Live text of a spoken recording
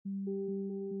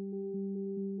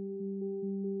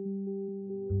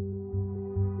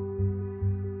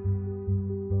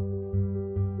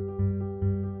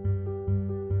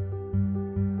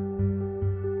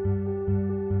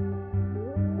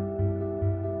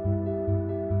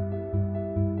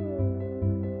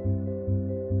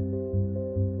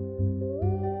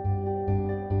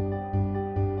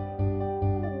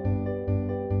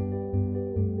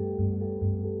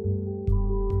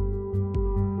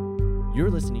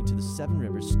listening to the Seven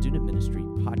Rivers Student Ministry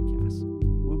podcast.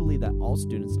 We believe that all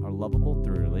students are lovable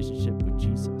through a relationship with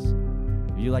Jesus.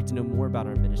 If you'd like to know more about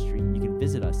our ministry, you can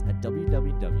visit us at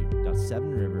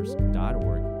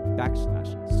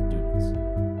www.sevenrivers.org/students.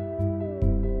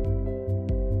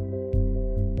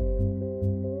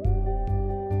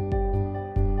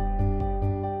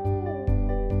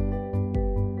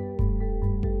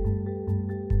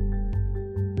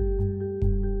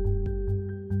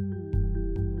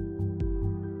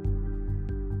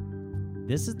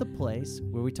 This is the place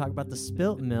where we talk about the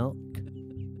spilt milk.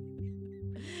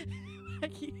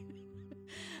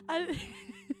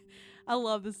 I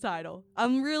love this title.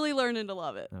 I'm really learning to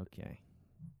love it. Okay.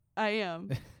 I am.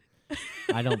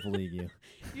 I don't believe you.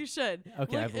 You should.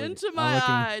 Okay, I Look believe into you. my I'm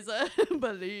eyes.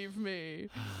 Believe me.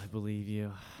 I believe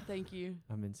you. Thank you.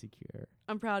 I'm insecure.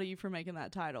 I'm proud of you for making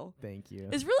that title. Thank you.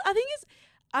 It's really, I think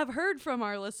I've heard from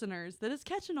our listeners that it's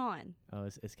catching on. Oh,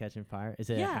 it's catching fire? Is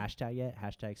it a hashtag yet?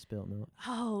 Hashtag spilt milk?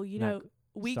 Oh, Not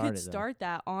we started, could start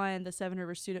that on the Seven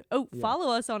Rivers Student. Oh, Yeah.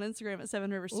 follow us on Instagram at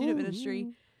Seven Rivers Student Ooh.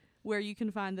 Ministry, where you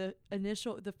can find the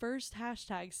first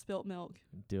hashtag spilt milk.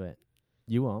 Do it.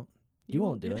 You won't. You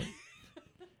won't do it.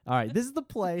 All right. This is the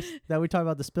place that we talk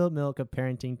about the spilt milk of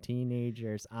parenting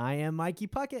teenagers. I am Mikey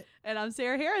Puckett. And I'm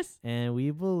Sarah Harris. And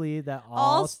we believe that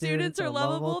All students are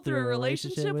lovable through a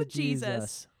relationship with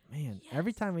Jesus. Man, Yes.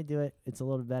 every time we do it, it's a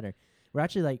little better. We're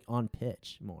actually like on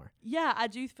pitch more. Yeah, I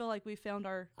do feel like we found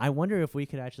our. I wonder if we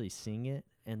could actually sing it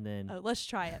and then Oh, let's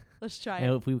try it. Let's try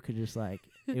and it. if we could just like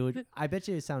it would. I bet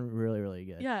you it sound really, really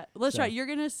good. Yeah, let's So- try it. You're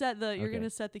gonna set the. You're Okay. gonna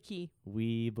set the key.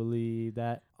 We believe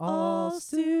that All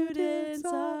students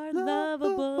are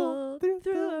lovable through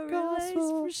a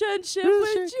relationship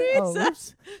with Oh,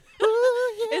 Jesus.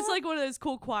 Ooh, yeah. It's like one of those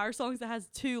cool choir songs that has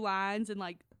two lines and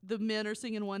like the men are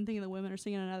singing one thing and the women are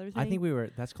singing another thing. I think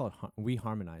that's called we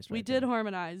harmonized. we right did there.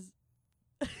 harmonize.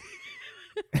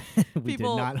 We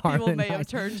people did not harmonize. people may have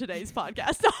turned today's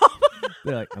podcast off.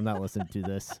 They're like, I'm not listening to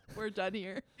this. We're done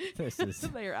here. This is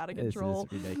They are out of this control.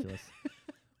 is ridiculous.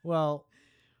 Well,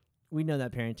 we know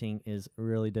that parenting is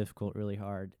really difficult, really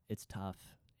hard. It's tough,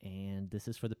 and this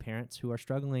is for the parents who are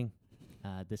struggling.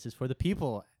 This is for the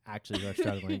people actually who are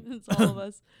struggling. It's all of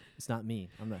us. It's not me.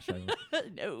 I'm not struggling.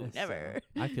 No, So, never.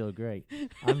 I feel great.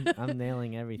 I'm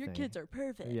nailing everything. Your kids are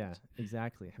perfect. Yeah,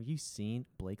 exactly. Have you seen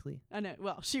Blakely? I know.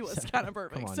 Well, she was So- kind of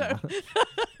perfect. Come on So now.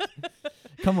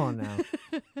 Come on now.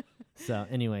 So,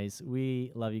 anyways,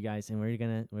 we love you guys, and we're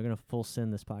gonna full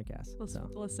send this podcast.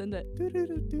 let's send it.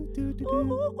 Do-do-do-do-do-do-do.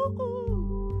 Ooh, ooh, ooh, ooh.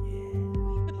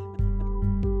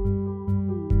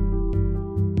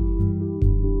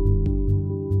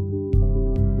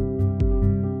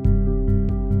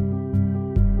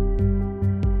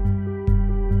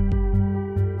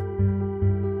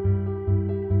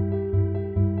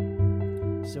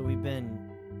 So we've been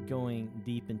going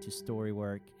deep into story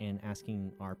work and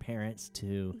asking our parents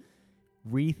to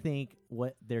rethink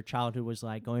what their childhood was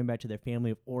like, going back to their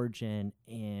family of origin,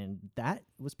 and that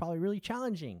was probably really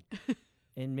challenging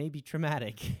and maybe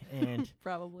traumatic. And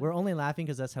Probably. we're only laughing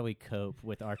because that's how we cope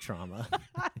with our trauma.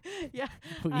 Yeah.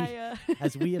 We-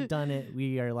 As we have done it,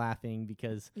 we are laughing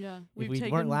because Yeah. if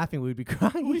we weren't laughing, we would be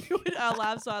crying. I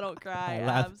laugh so I don't cry. I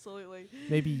laugh. Absolutely.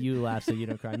 Maybe you laugh so you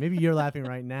don't cry. Maybe you're laughing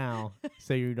right now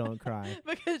so you don't cry.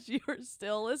 Because you're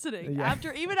still listening. Yeah.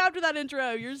 Even after that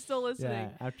intro, you're still Yeah, listening.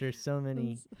 after so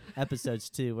many episodes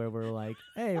too, where we're like,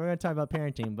 hey, we're gonna talk about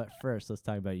parenting, but first let's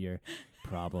talk about your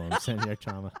problems and your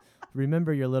trauma.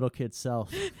 Remember your little kid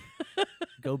self.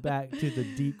 Go back to the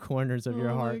deep corners of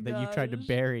your Oh my heart that you tried to gosh.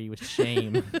 bury with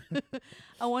shame.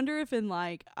 I wonder if in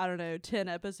 10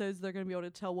 episodes, they're going to be able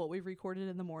to tell what we've recorded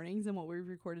in the mornings and what we've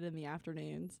recorded in the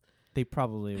afternoons. They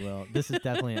probably will. This is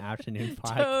definitely an afternoon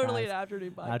podcast. Totally an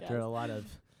afternoon podcast. After a lot of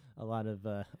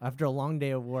after a long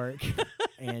day of work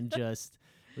and just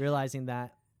realizing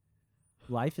that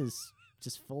life is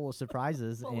just full of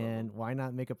surprises and why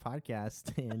not make a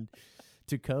podcast and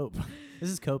to cope. This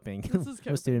is coping. This is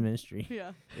With student ministry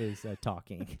Yeah. is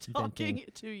talking, Talking venting,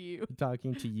 to you.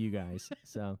 talking to you guys.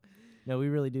 So no, we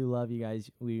really do love you guys.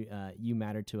 We you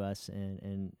matter to us,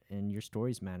 and your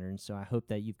stories matter. And so I hope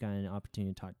that you've got an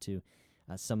opportunity to talk to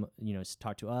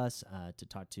talk to us, to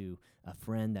talk to a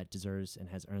friend that deserves and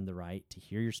has earned the right to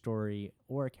hear your story,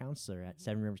 or a counselor at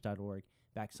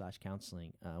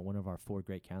sevenrivers.org/counseling. One of our 4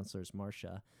 great counselors,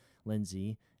 Marcia,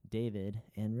 Lindsay, David,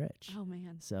 and Rich. Oh,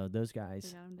 man. So those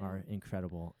guys got 'em down. are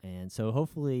incredible. And so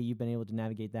hopefully you've been able to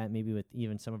navigate that, maybe with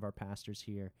even some of our pastors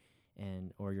here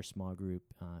or your small group.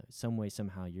 Some way,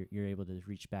 somehow, you're able to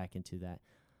reach back into that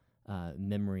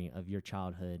memory of your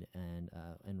childhood and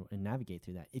navigate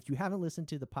through that. If you haven't listened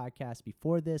to the podcast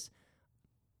before this,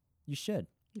 you should.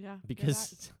 Yeah.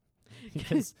 because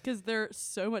Because they're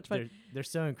so much fun. they're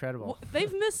so incredible. Well,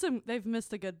 they've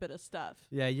missed a good bit of stuff.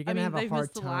 Yeah, you're gonna have a they've hard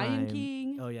missed time. The Lion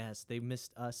King. Oh yes, they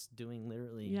missed us doing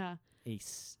literally Yeah. a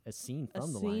scene A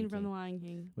from the scene Lion from King, The Lion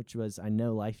King. which was, I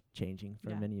know, life changing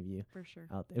for Yeah. many of you. For sure.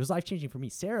 It was life changing for me.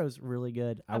 Sarah was really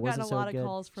good. I I've wasn't gotten a lot so of good.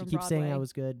 calls from she keeps saying I Broadway.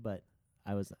 was good, but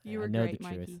I was. You I were know great, the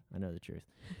truth. Mikey. I know the truth.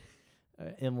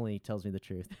 Emily tells me the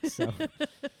truth. So,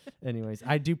 anyways,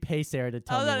 I do pay Sarah to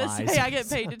tell me lies. Say I get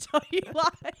paid to tell you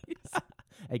lies.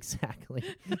 Exactly.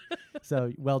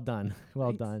 So well done. Well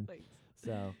Thanks, done. thanks.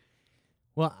 So,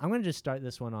 well, I'm going to just start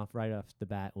this one off right off the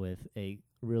bat with a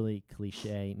really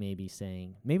cliche, maybe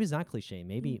saying, maybe it's not cliche,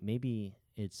 maybe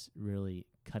it's really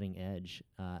cutting edge.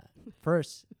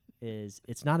 First is,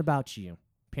 it's not about you.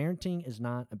 Parenting is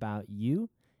not about you.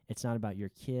 It's not about your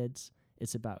kids.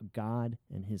 It's about God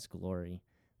and His glory.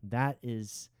 That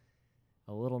is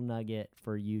a little nugget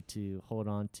for you to hold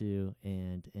on to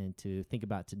and to think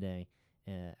about today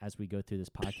as we go through this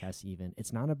podcast even.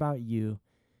 It's not about you.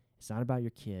 It's not about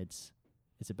your kids.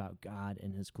 It's about God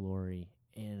and His glory.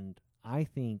 And I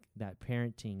think that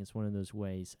parenting is one of those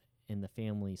ways in the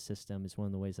family system, is one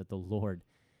of the ways that the Lord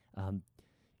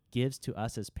gives to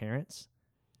us as parents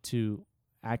to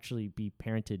actually be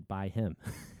parented by Him.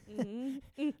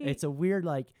 It's a weird,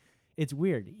 it's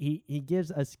weird. He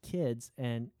gives us kids,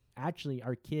 and actually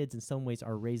our kids in some ways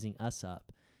are raising us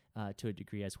up to a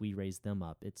degree as we raise them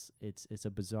up. It's a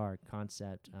bizarre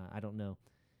concept. I don't know.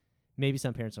 Maybe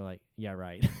some parents are like, yeah,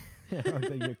 right. Or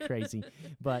you're crazy.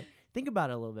 But think about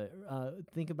it a little bit.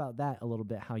 Think about that a little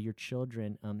bit, how your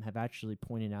children have actually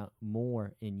pointed out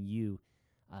more in you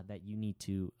that you need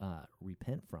to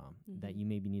repent from, that you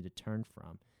maybe need to turn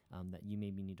from, that you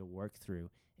maybe need to work through,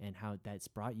 and how that's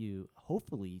brought you,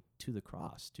 hopefully, to the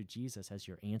cross, to Jesus as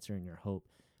your answer and your hope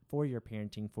for your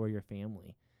parenting, for your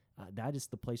family. That is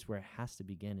the place where it has to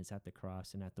begin, is at the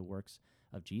cross and at the works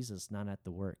of Jesus, not at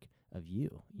the work of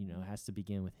you. You know, it has to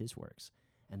begin with His works.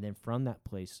 And then from that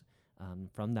place,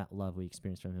 from that love we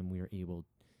experience from Him,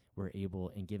 we're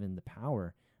able and given the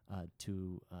power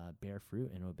to bear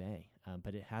fruit and obey.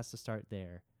 But it has to start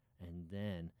there, and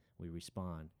then we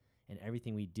respond. And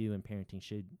everything we do in parenting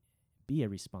should be a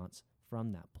response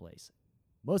from that place.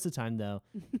 Most of the time, though,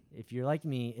 if you're like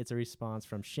me, it's a response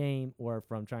from shame or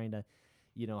from trying to,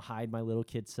 hide my little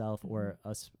kid self, or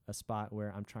a spot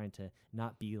where I'm trying to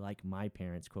not be like my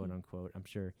parents, quote unquote. I'm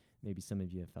sure maybe some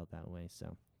of you have felt that way.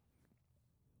 So,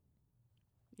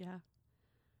 yeah,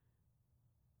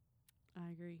 I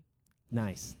agree.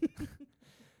 Nice.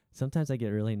 Sometimes I get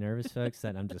really nervous, folks,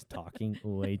 that I'm just talking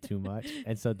way too much.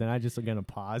 And so then I just going to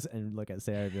pause and look at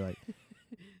Sarah and be like,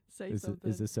 Say something.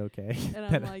 Is this okay? And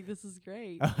I'm like, this is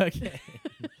great. Okay.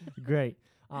 Great.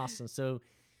 Awesome. So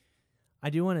I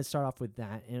do want to start off with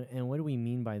that. And what do we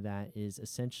mean by that is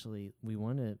essentially we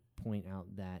want to point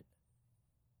out that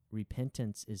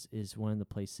repentance is one of the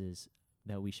places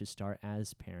that we should start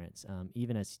as parents,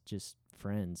 even as just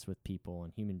friends with people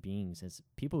and human beings, as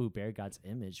people who bear God's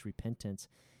image. Repentance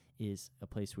is a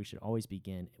place we should always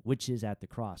begin, which is at the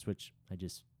cross, which I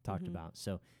just talked about.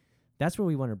 So that's where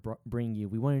we want to bring you.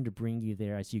 We wanted to bring you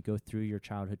there as you go through your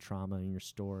childhood trauma and your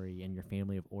story and your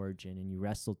family of origin, and you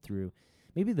wrestled through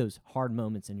maybe those hard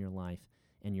moments in your life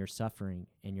and your suffering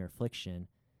and your affliction,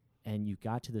 and you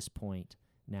got to this point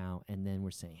now, and then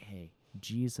we're saying, hey,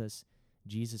 Jesus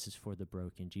is for the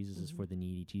broken. Jesus is for the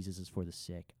needy. Jesus is for the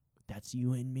sick. That's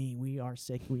you and me. We are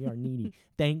sick. We are needy.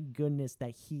 Thank goodness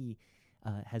that He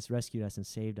has rescued us and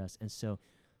saved us. And so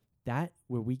that,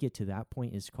 where we get to that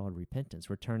point, is called repentance.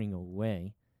 We're turning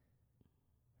away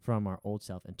from our old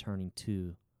self and turning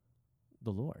to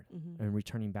the Lord and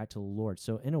returning back to the Lord.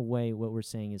 So in a way, what we're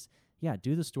saying is, yeah,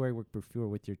 do the story work before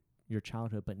with your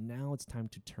childhood, but now it's time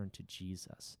to turn to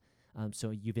Jesus. So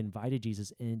you've invited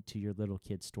Jesus into your little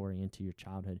kid story, into your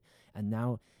childhood. And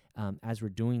now as you're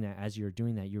doing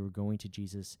that, you were going to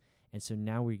Jesus. And so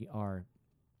now we are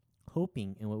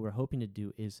hoping, and what we're hoping to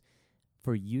do is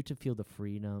for you to feel the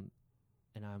freedom.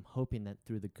 And I'm hoping that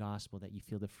through the gospel that you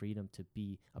feel the freedom to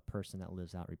be a person that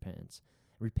lives out repentance.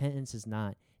 Repentance is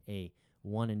not a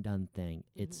one and done thing.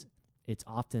 It's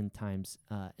oftentimes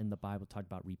in the Bible talked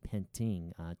about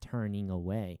repenting, turning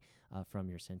away from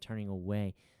your sin, turning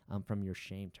away from your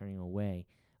shame, turning away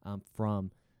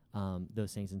from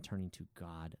those things, and turning to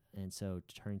God. And so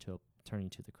turning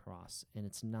to the cross. And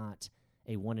it's not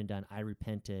a one and done. I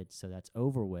repented, so that's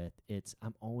over with. It's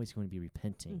I'm always going to be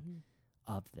repenting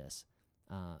of this,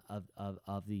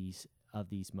 of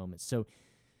these moments. So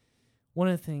one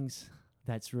of the things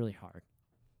that's really hard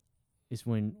is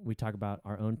when we talk about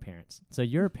our own parents. So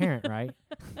you're a parent, right?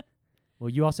 Well,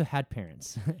 you also had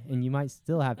parents, and you might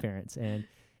still have parents. And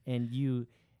And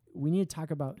we need to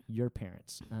talk about your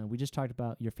parents. We just talked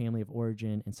about your family of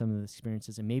origin and some of the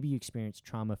experiences, and maybe you experienced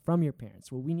trauma from your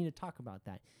parents. Well, we need to talk about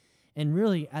that. And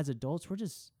really, as adults, we're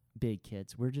just big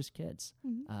kids. We're just kids.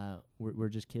 We're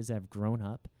just kids that have grown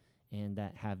up and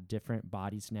that have different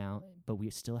bodies now, but we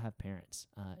still have parents,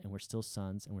 and we're still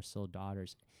sons and we're still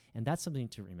daughters. And that's something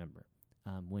to remember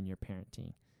when you're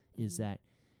parenting, is that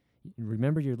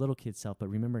remember your little kid self, but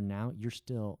remember now you're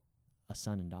still a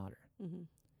son and daughter.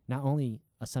 Not only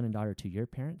a son and daughter to your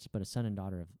parents, but a son and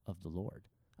daughter of the Lord,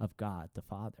 of God, the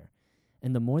Father.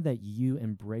 And the more that you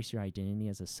embrace your identity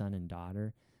as a son and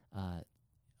daughter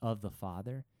of the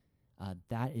Father,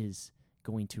 that is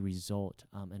going to result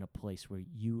in a place where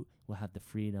you will have the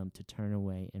freedom to turn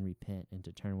away and repent, and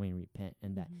to turn away and repent.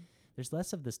 And that there's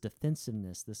less of this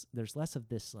defensiveness, there's less of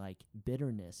this like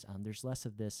bitterness, there's less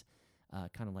of this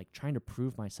kind of like trying to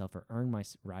prove myself or earn my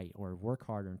right or work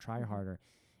harder and try harder.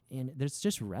 And there's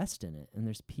just rest in it, and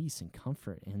there's peace and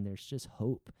comfort, and there's just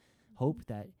hope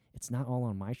that it's not all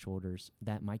on my shoulders,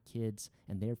 that my kids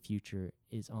and their future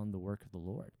is on the work of the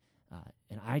Lord.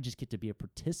 And I just get to be a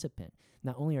participant.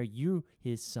 Not only are you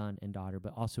his son and daughter,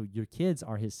 but also your kids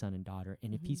are his son and daughter.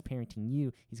 And if he's parenting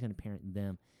you, he's going to parent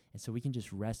them. And so we can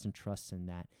just rest and trust in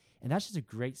that. And that's just a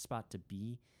great spot to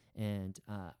be. And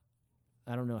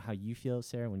I don't know how you feel,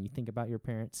 Sarah, when you think about your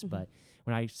parents, but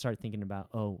when I start thinking about,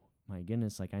 oh, my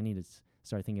goodness, like I need to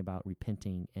start thinking about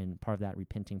repenting, and part of that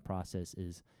repenting process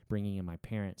is bringing in my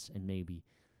parents and maybe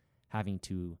having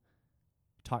to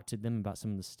talk to them about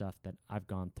some of the stuff that I've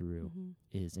gone through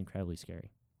is incredibly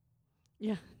scary.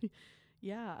 Yeah.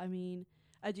 Yeah. I mean,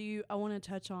 I want to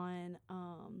touch on,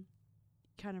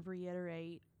 kind of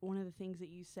reiterate one of the things that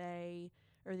you say,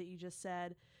 or that you just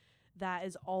said, that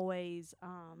is always,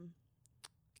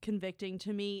 convicting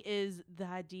to me, is the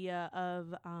idea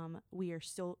of we are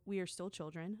still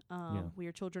children. We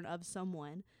are children of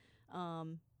someone,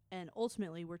 and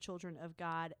ultimately we're children of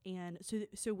God. And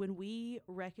so when we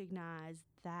recognize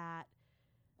that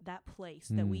place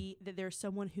that there's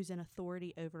someone who's in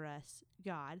authority over us,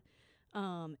 God,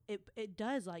 it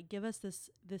does like give us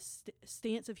this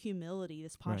stance of humility,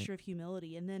 this posture of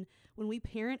humility. And then when we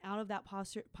parent out of that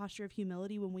posture of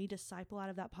humility, when we disciple out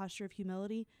of that posture of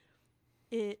humility,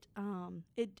 it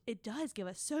does give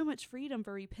us so much freedom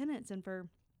for repentance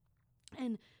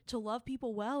and to love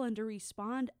people well, and to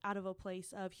respond out of a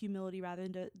place of humility rather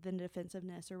than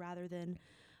defensiveness, or rather than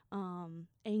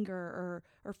anger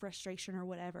or frustration, or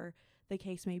whatever the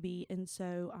case may be. And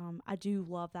so I do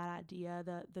love that idea,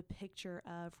 the picture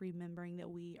of remembering that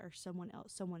we are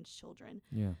someone's children.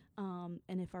 Yeah.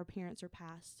 And if our parents are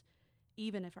passed,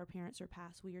 even if our parents are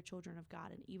passed, we are children of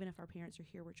God. And even if our parents are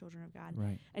here, we're children of God.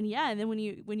 Right. And yeah, and then when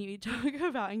you talk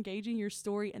about engaging your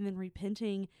story and then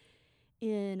repenting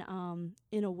in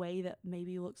a way that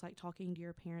maybe looks like talking to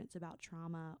your parents about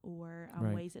trauma, or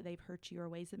ways that they've hurt you, or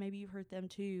ways that maybe you've hurt them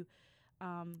too,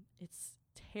 it's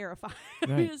terrifying.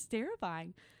 Right. It's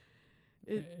terrifying.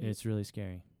 It's really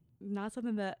scary. Not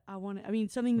something that I want to, I mean,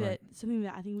 something that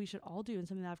I think we should all do, and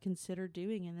something that I've considered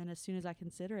doing. And then as soon as I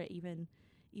consider it, even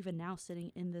now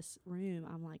sitting in this room,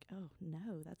 I'm like, oh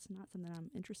no, that's not something I'm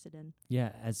interested in.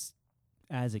 Yeah.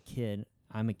 As a kid,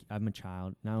 I'm a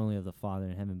child, not only of the Father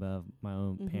in heaven, but of my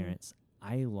own parents.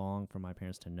 I long for my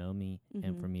parents to know me,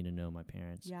 and for me to know my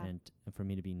parents, and for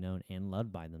me to be known and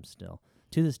loved by them still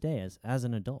to this day as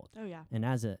an adult. Oh yeah. And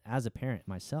as a parent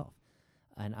myself.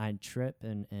 And I trip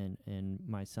and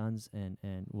my sons and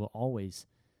will always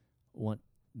want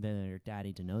their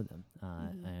daddy to know them,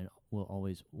 and will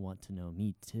always want to know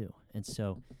me too. And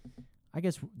so I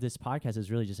guess this podcast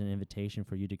is really just an invitation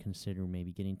for you to consider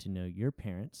maybe getting to know your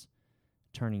parents,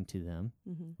 turning to them,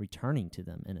 returning to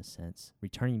them in a sense.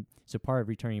 So part of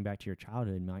returning back to your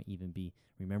childhood might even be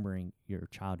remembering your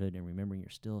childhood and remembering you're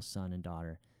still a son and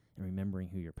daughter, and remembering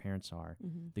who your parents are,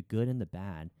 the good and the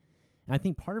bad. And I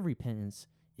think part of repentance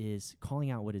is calling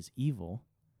out what is evil.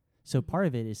 So part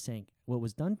of it is saying what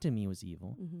was done to me was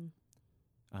evil.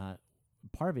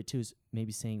 Part of it too is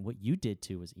maybe saying what you did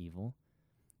too was evil.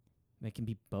 It can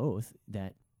be both,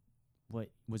 that what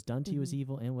was done to you was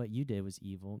evil and what you did was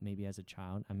evil, maybe as a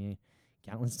child. I mean,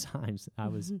 countless times I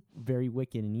was very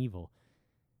wicked and evil.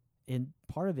 And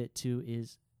part of it too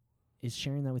is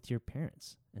sharing that with your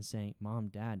parents and saying, Mom,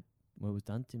 Dad, what was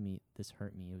done to me, this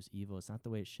hurt me. It was evil. It's not the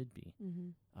way it should be.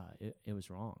 It was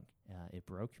wrong. It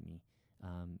broke me.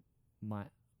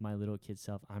 My little kid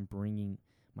self, I'm bringing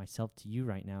myself to you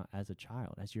right now as a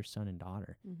child, as your son and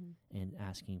daughter, and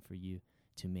asking for you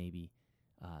to maybe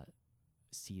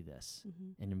see this,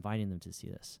 and inviting them to see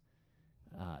this.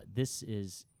 This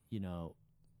is,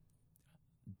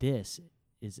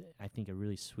 I think, a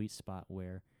really sweet spot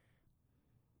where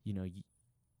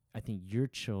I think your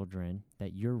children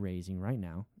that you're raising right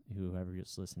now, whoever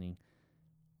is listening,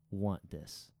 want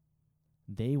this.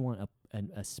 They want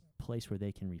a place where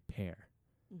they can repair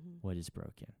what is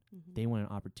broken. They want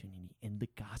an opportunity, and the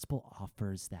gospel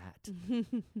offers that.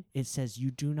 It says you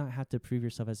do not have to prove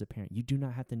yourself as a parent. You do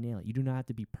not have to nail it. You do not have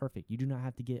to be perfect. You do not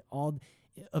have to get all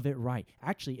of it right.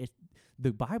 Actually,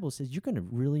 the Bible says you're going to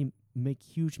really make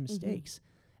huge mistakes,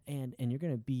 and you're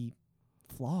going to be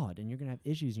flawed, and you're going to have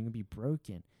issues, and you're going to be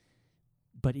broken.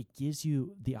 But it gives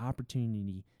you the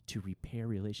opportunity to repair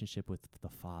relationship with the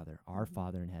Father, our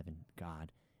Father in heaven,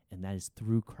 God, and that is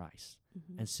through Christ.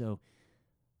 And so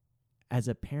as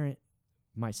a parent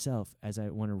myself, as I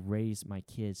want to raise my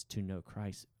kids to know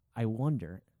Christ, I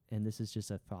wonder, and this is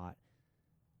just a thought,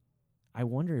 I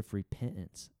wonder if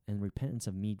repentance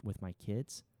of me with my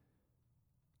kids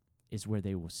is where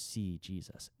they will see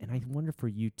Jesus. And I wonder for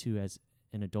you too, as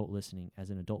an adult listening, as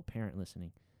an adult parent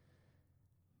listening,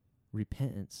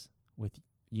 repentance with,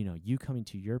 you coming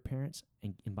to your parents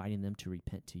and inviting them to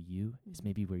repent to you is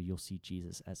maybe where you'll see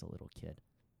Jesus as a little kid.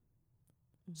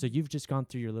 So you've just gone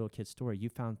through your little kid story. You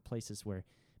found places where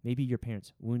maybe your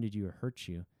parents wounded you or hurt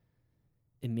you.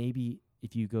 And maybe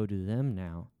if you go to them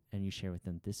now and you share with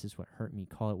them, this is what hurt me,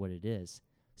 call it what it is,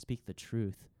 speak the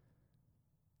truth.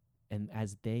 And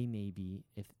as they maybe,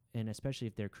 and especially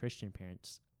if they're Christian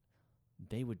parents,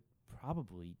 they would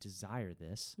probably desire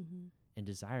this and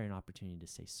desire an opportunity to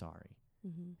say sorry.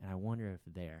 And I wonder if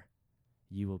there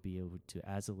you will be able to,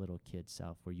 as a little kid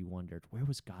self, where you wondered, where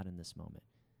was God in this moment?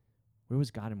 Where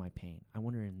was God in my pain? I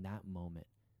wonder in that moment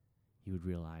you would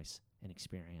realize and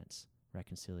experience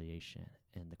reconciliation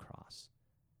and the cross.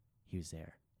 He was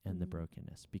there and the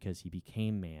brokenness because he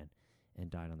became man and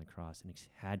died on the cross and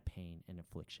had pain and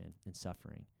affliction and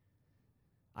suffering.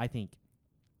 I think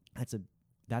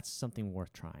that's something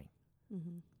worth trying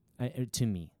to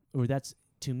me. Or that's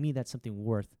something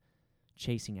worth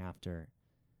chasing after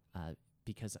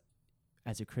because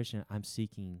as a Christian, I'm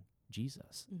seeking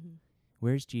Jesus.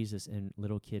 Where's Jesus in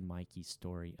little kid Mikey's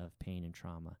story of pain and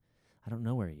trauma? I don't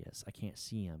know where he is. I can't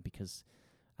see him because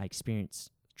I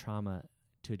experienced trauma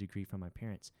to a degree from my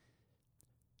parents.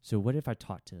 So what if I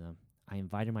talked to them? I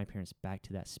invited my parents back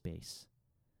to that space.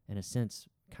 In a sense,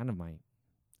 kind of my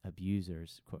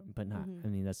abusers, but not, I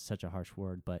mean, that's such a harsh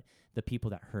word, but the people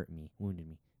that hurt me, wounded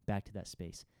me, back to that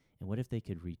space. And what if they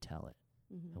could retell it?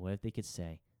 And what if they could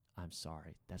say, I'm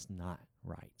sorry, that's not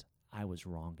right. I was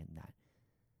wrong in that.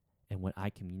 And what I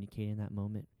communicated in that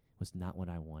moment was not what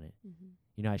I wanted.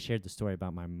 I shared the story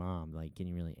about my mom, like,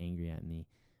 getting really angry at me.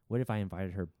 What if I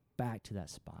invited her back to that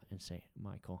spot and say,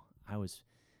 Michael, I'm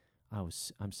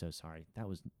so sorry. That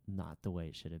was not the way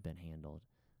it should have been handled.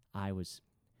 I was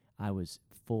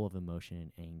full of emotion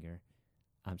and anger.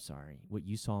 I'm sorry. What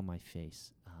you saw on my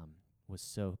face was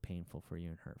so painful for you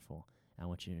and hurtful. I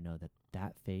want you to know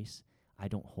that face, I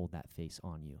don't hold that face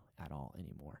on you at all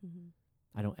anymore.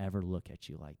 I don't ever look at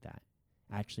you like that.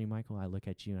 Actually, Michael, I look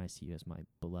at you and I see you as my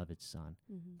beloved son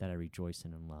that I rejoice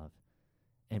in and love.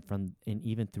 And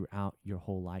even throughout your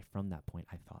whole life from that point,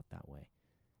 I thought that way.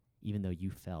 Even though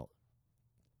you felt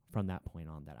from that point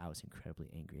on that I was incredibly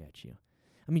angry at you.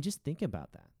 I mean, just think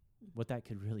about that. What that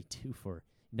could really do for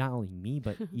not only me,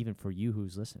 but even for you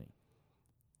who's listening.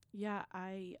 Yeah,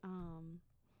 a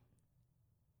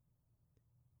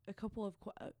couple of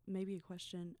maybe a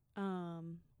question.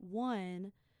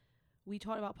 One, we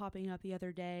talked about popping up the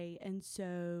other day, and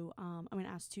so I'm going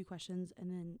to ask two questions,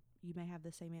 and then you may have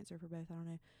the same answer for both. I don't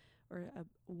know, or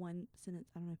one sentence.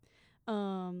 I don't know.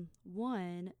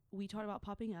 One, we talked about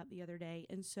popping up the other day,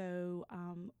 and so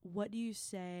what do you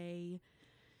say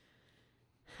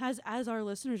as our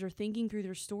listeners are thinking through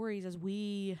their stories, as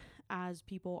we as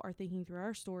people are thinking through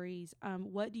our stories?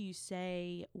 What do you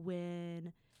say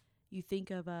when you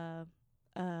think of a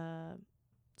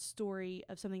story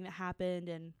of something that happened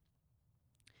and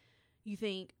you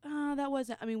think, that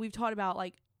wasn't, I mean, we've talked about,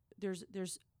 like, there's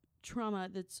trauma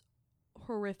that's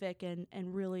horrific and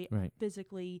really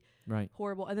physically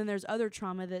horrible. And then there's other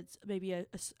trauma that's maybe a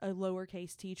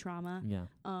lowercase t trauma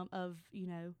of,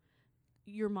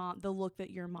 your mom, the look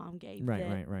that your mom gave.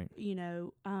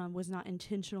 Was not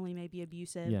intentionally maybe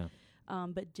abusive.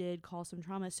 But did cause some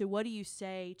trauma. So what do you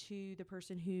say to the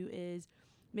person who is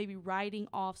maybe writing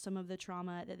off some of the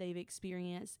trauma that they've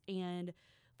experienced? And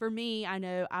for me, I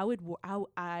know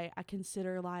I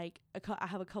consider, like, I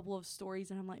have a couple of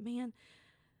stories and I'm like, man,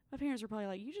 my parents are probably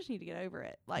like, you just need to get over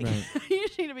it. Like, you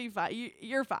just need to be fine.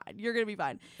 You're fine. You're going to be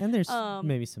fine. And there's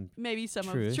maybe some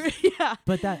truth. Yeah.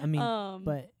 But that, I mean,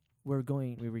 but we're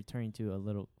returning to a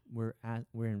little, we're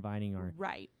inviting our,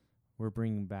 right. We're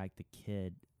bringing back the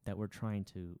kid that we're trying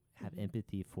to have Mhm.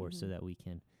 empathy for, so Mhm. that we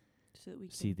can So that we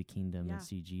see can, the kingdom yeah. and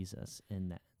see Jesus in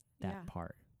that Yeah.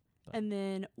 part. But And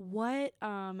then what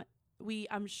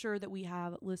I'm sure that we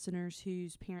have listeners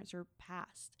whose parents are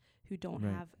passed, who don't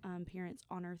Right. have parents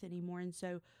on earth anymore. And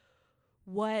so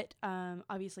what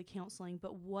obviously counseling,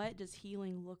 but what does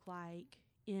healing look like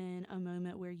in a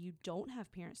moment where you don't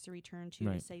have parents to return to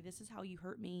Right. say, this is how you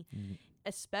hurt me, Mm,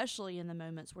 especially in the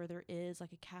moments where there is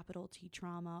like a capital T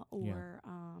trauma, or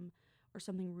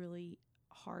something really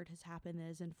hard has happened that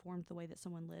has informed the way that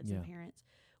someone lives Yeah. and parents.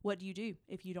 What do you do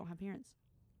if you don't have parents?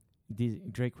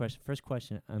 Great question. First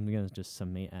question, I'm going to just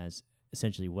sum it as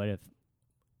essentially, what if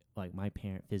like my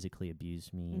parent physically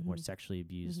abused me or Mhm. sexually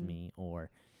abused Mhm. me, or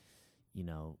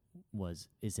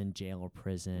is in jail or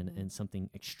prison, Mhm. and something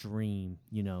extreme,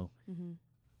 Mm-hmm.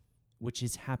 which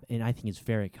is and I think it's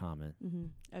very common. Mm-hmm.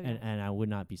 Oh, yeah. And I would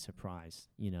not be surprised,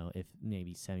 if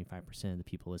maybe 75% of the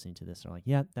people listening to this are like,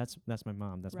 yeah, that's my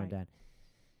mom, that's my Right. dad.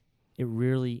 It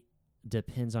really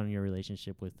depends on your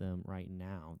relationship with them right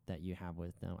now that you have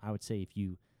with them. I would say if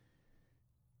you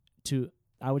do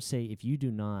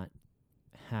not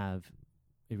have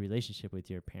a relationship with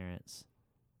your parents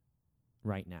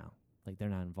right now, like they're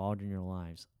not involved in your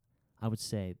lives, I would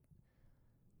say,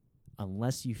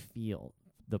 unless you feel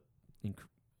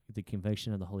the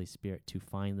conviction of the Holy Spirit to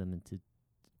find them and to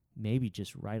maybe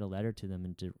just write a letter to them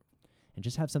and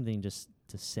just have something just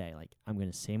to say, like, I'm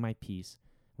going to say my piece,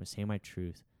 I'm going to say my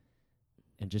truth,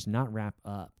 and just not wrap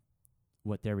up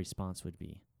what their response would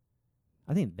be.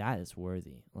 I think that is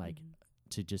worthy, like, Mhm.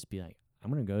 to just be like,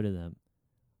 I'm going to go to them,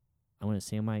 I want to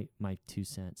say my 2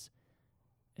 cents,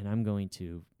 and I'm going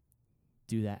to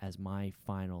do that as my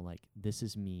final, like, this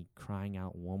is me crying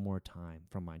out one more time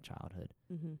from my childhood.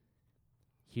 Mm-hmm.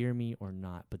 Hear me or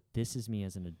not, but this is me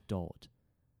as an adult,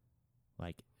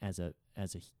 like as a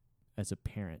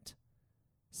parent,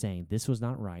 saying this was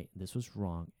not right, this was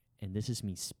wrong, and this is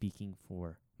me speaking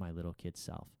for my little kid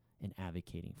self and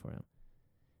advocating for him.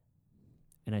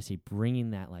 And I say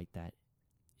bringing that like that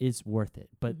is worth it,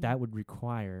 but Mhm. that would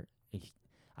require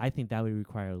I think that would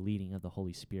require a leading of the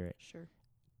Holy Spirit. Sure.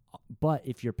 But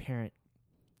if your parent,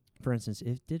 for instance,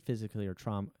 if did physically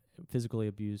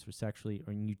abuse or sexually,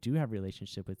 or you do have a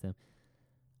relationship with them,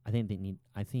 I think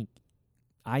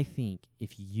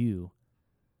if you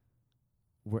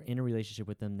were in a relationship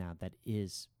with them now that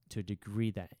is to a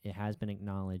degree that it has been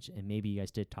acknowledged, and maybe you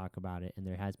guys did talk about it and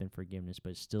there has been forgiveness,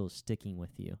 but it's still sticking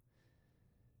with you,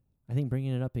 I think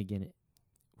bringing it up again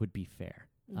would be fair,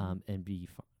 Mhm. and be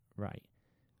right.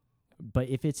 But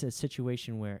if it's a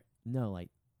situation where, no,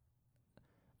 like,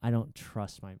 right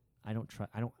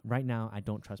now, I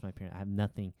don't trust my parent, I have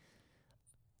nothing,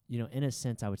 in a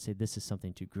sense, I would say this is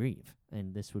something to grieve.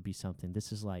 And this would be something,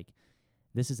 this is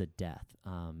a death.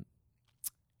 And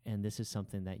this is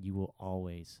something that you will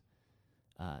always,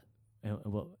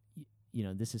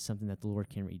 this is something that the Lord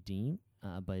can redeem,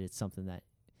 but it's something that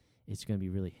it's going to be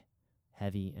really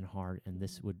heavy and hard. And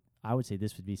I would say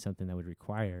this would be something that would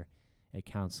require a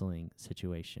counseling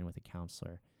situation with a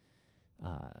counselor.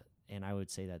 And I would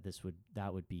say that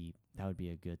that would be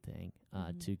a good thing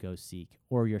to go seek,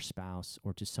 or your spouse,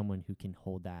 or just someone who can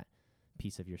hold that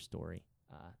piece of your story.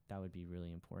 That would be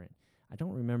really important. I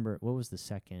don't remember what was the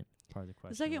second part of the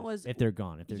question. The second was if they're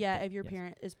gone. if your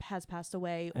parent has passed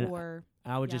away, And or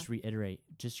I would just reiterate,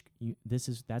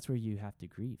 that's where you have to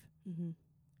grieve. mm-hmm.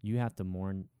 You have to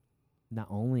mourn not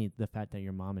only the fact that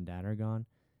your mom and dad are gone,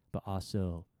 but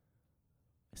also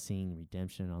seeing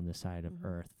redemption on this side of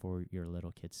earth for your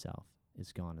little kid self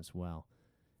is gone as well.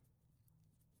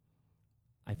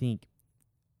 I think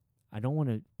I don't want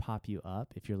to pop you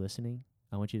up if you're listening.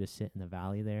 I want you to sit in the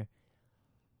valley there.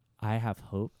 I have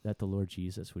hope that the Lord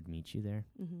Jesus would meet you there.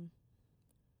 Mm-hmm.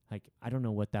 Like, I don't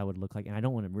know what that would look like, and I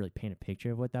don't want to really paint a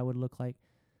picture of what that would look like,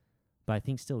 but I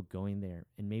think still going there,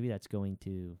 and maybe that's going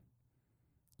to,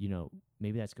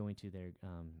 their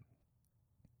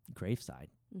graveside,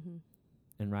 Mm-hmm.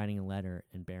 and writing a letter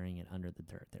and burying it under the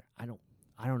dirt there. I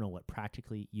don't know what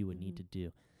practically you would need to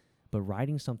do, but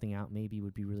writing something out maybe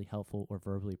would be really helpful, or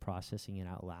verbally processing it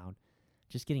out loud,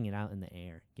 just getting it out in the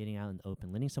air, getting out in the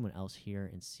open, letting someone else hear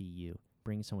and see you,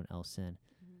 bringing someone else in,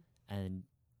 and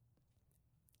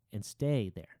stay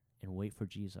there and wait for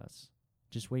Jesus.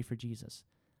 Just wait for Jesus.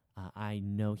 I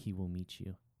know he will meet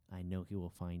you. I know he will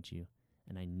find you,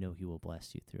 and I know he will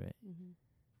bless you through it. Mm-hmm.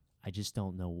 I just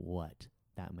don't know what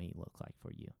that may look like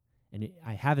for you. And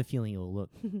I have a feeling it will look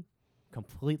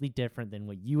completely different than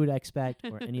what you would expect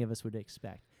or any of us would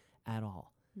expect at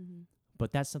all. Mm-hmm.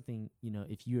 But that's something,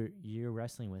 if you're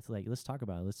wrestling with, like, let's talk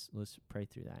about it. Let's pray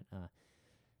through that.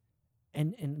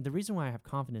 And the reason why I have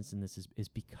confidence in this is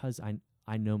because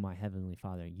I know my Heavenly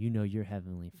Father. You know your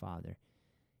Heavenly Father.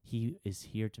 He is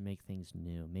here to make things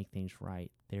new, make things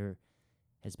right. There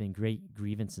has been great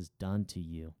grievances done to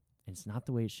you, and it's not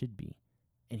the way it should be.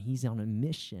 And he's on a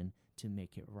mission to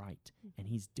make it right. And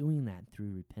he's doing that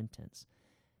through repentance.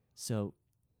 So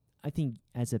I think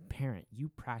as a parent, you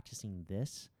practicing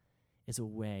this is a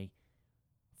way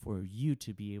for you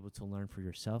to be able to learn for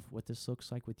yourself what this looks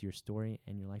like with your story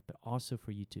and your life, but also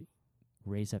for you to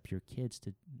raise up your kids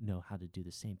to know how to do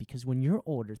the same. Because when you're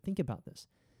older, think about this.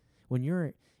 When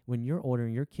you're older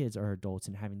and your kids are adults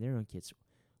and having their own kids,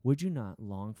 would you not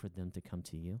long for them to come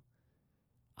to you?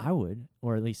 I would,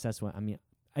 or at least that's what I mean.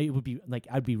 It would be like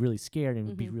I'd be really scared and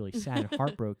would be really sad and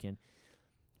heartbroken.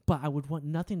 But I would want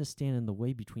nothing to stand in the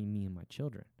way between me and my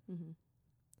children.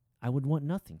 I would want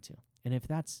nothing to. And if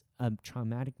that's a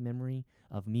traumatic memory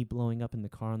of me blowing up in the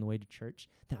car on the way to church,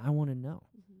 then I want to know.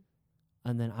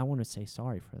 And then I want to say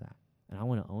sorry for that. And I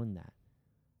want to own that.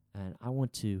 And I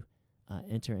want to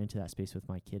enter into that space with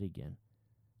my kid again,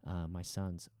 my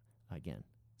sons again.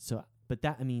 So, but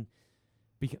that, I mean,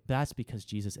 that's because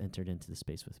Jesus entered into the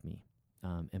space with me.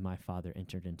 And my Father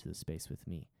entered into the space with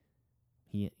me.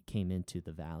 He came into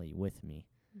the valley with me.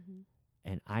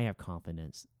 And I have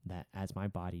confidence that as my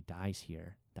body dies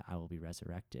here, that I will be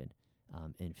resurrected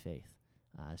in faith.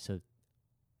 So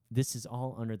this is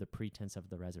all under the pretense of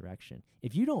the resurrection.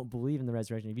 If you don't believe in the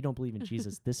resurrection, if you don't believe in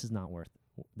Jesus, this is not worth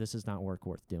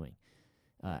doing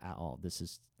at all. This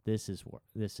is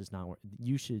not worth.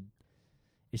 You should.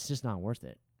 It's just not worth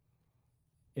it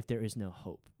if there is no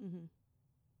hope.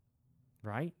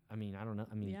 Right? I mean, I don't know.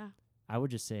 I mean, I would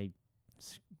just say,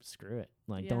 screw it.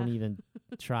 Like, don't even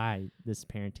try this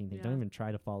parenting thing. Don't even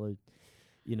try to follow,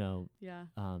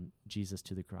 Jesus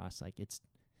to the cross. Like, it's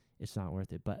not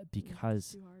worth it. But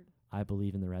because I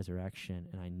believe in the resurrection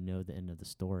and I know the end of the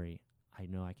story, I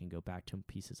know I can go back to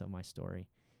pieces of my story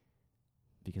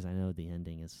because I know the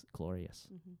ending is glorious.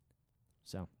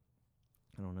 So,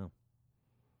 I don't know.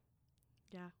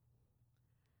 Yeah.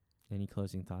 Any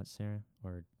closing thoughts, Sarah?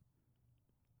 Or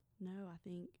no, I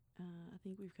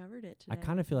think we've covered it today. I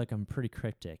kind of feel like I'm pretty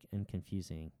cryptic and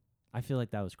confusing. I feel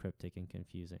like that was cryptic and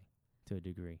confusing to a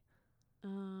degree.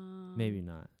 Maybe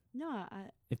not. No,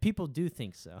 if people do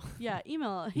think so. Yeah,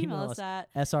 email us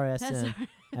at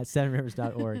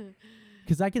srsn@sevenrivers.org.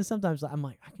 Because I can sometimes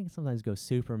go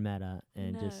super meta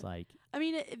and just like. I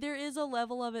mean, there is a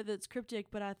level of it that's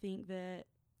cryptic, but I think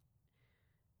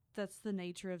that's the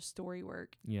nature of story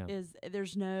work. Yeah. Is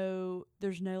there's no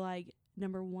like,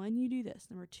 number one, you do this.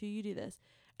 Number two, you do this.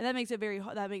 And that makes it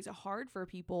that makes it hard for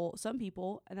some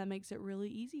people, and that makes it really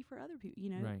easy for other people.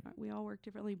 Right. We all work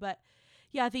differently. But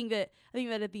yeah, I think that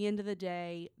at the end of the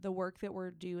day, the work that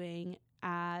we're doing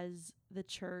as the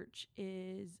church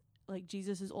is like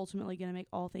Jesus is ultimately going to make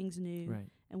all things new. Right.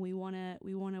 And we want to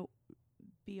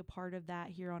be a part of that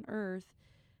here on earth.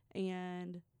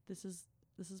 And this is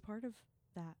part of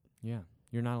that. Yeah.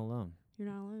 You're not alone. You're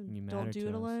not alone. You matter Don't do to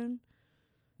it us. alone.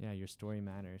 Yeah, your story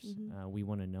matters. We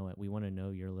want to know it. We want to know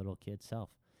your little kid self.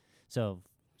 So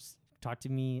talk to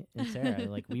me and Sarah.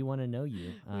 Like, we want to know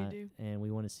you. We do. And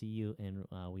we want to see you, and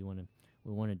we want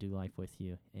to do life with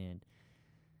you. And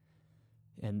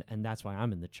that's why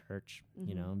I'm in the church,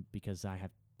 because I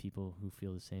have people who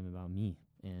feel the same about me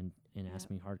and ask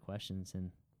me hard questions,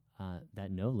 and that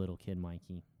know little kid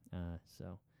Mikey.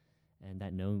 And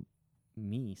that know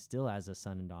me still as a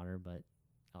son and daughter, but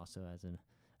also as a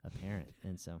parent.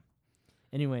 And so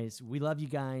anyways, we love you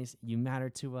guys. You matter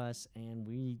to us, and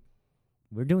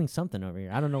we're doing something over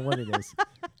here. I don't know what it is.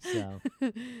 So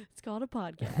it's called a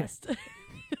podcast.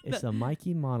 It's a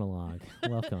Mikey monologue.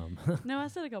 Welcome. No, I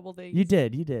said a couple things. You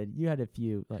did. You had a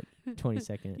few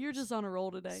 20-second You're just on a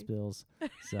roll today. Spills.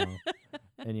 So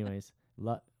anyways,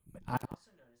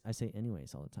 I say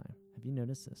anyways all the time. Have you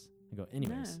noticed this? I go,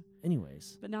 anyways. No.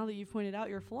 Anyways. But now that you've pointed out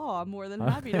your flaw, I'm more than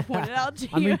happy to point it out to you.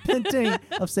 I'm repenting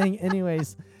of saying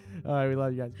anyways. All right, we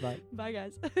love you guys. Bye. Bye,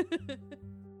 guys.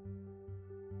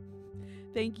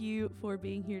 Thank you for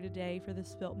being here today for the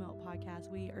Spilt Milk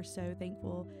podcast. We are so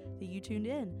thankful that you tuned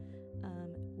in.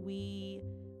 We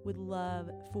would love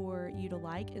for you to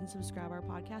like and subscribe our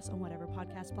podcast on whatever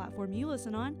podcast platform you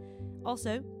listen on.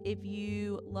 Also, if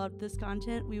you loved this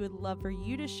content, we would love for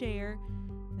you to share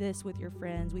this with your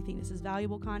friends. We think this is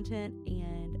valuable content,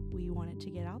 and we want it to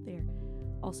get out there.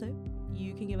 Also,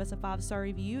 you can give us a 5-star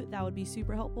review. That would be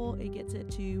super helpful. It gets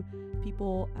it to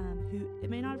people who it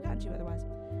may not have gotten to otherwise.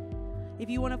 If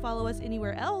you want to follow us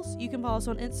anywhere else, you can follow us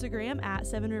on Instagram at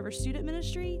Seven Rivers Student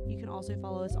Ministry. You can also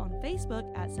follow us on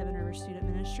Facebook at Seven Rivers Student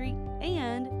Ministry.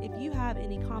 And if you have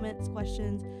any comments,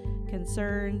 questions,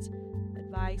 concerns,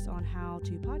 advice on how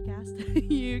to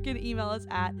podcast, you can email us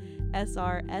at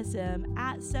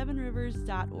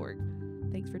srsm@sevenrivers.org.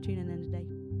 Thanks for tuning in today.